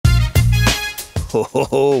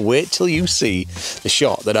Oh, wait till you see the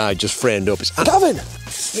shot that I just framed up. It's... Gavin!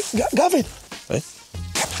 Gavin! Eh?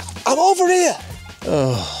 I'm over here!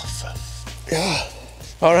 Oh, Yeah.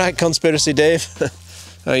 all right, Conspiracy Dave.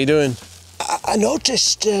 How you doing? I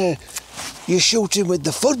noticed you're shooting with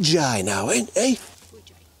the Fuji now, eh?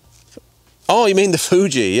 Oh, you mean the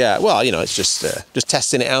Fuji? Yeah. Well, you know, it's just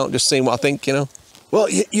testing it out, just seeing what I think, you know. Well,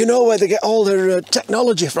 you know where they get all their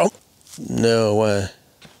technology from? No, where?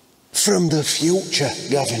 From the future,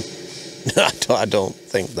 Gavin. I don't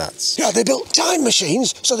think that's... Yeah, they built time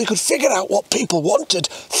machines so they could figure out what people wanted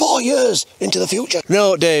 4 years into the future.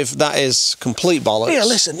 No, Dave, that is complete bollocks. Here,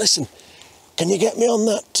 listen. Can you get me on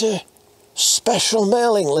that special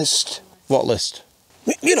mailing list? What list?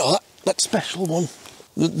 You know, that special one.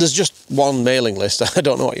 There's just one mailing list. I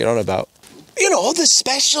don't know what you're on about. You know, the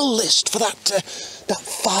special list for that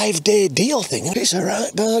 5-day deal thing. It's a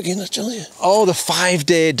right bargain, I tell you. Oh, the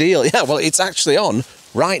 5-day deal. Yeah, well, it's actually on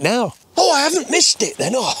right now. Oh, I haven't missed it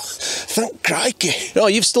then. Oh, thank crikey. No,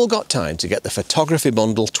 you've still got time to get the Photography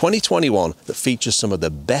Bundle 2021 that features some of the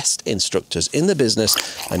best instructors in the business,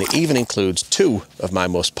 and it even includes 2 of my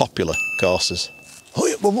most popular courses. Oh,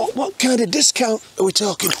 yeah, well, what kind of discount are we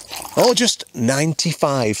talking? Oh, just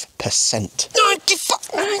 95%.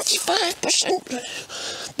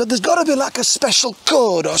 95%? But there's got to be like a special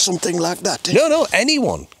code or something like that. Eh? No,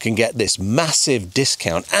 anyone can get this massive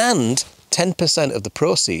discount, and 10% of the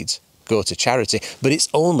proceeds go to charity, but it's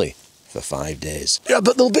only for 5 days. Yeah,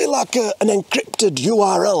 but there'll be like an encrypted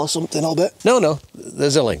URL or something, I'll bet. No,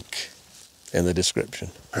 there's a link in the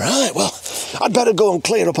description. Right, well, I'd better go and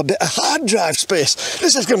clear up a bit of hard drive space.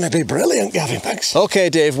 This is going to be brilliant, Gavin, thanks. OK,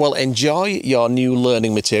 Dave, well, enjoy your new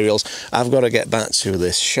learning materials. I've got to get back to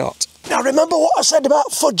this shot. Now, remember what I said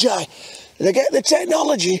about Fuji? They get the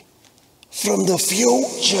technology from the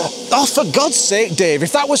future. Oh, for God's sake, Dave,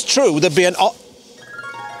 if that was true, there'd be an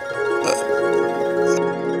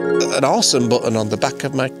awesome button on the back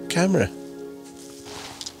of my camera.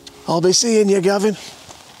 I'll be seeing you, Gavin.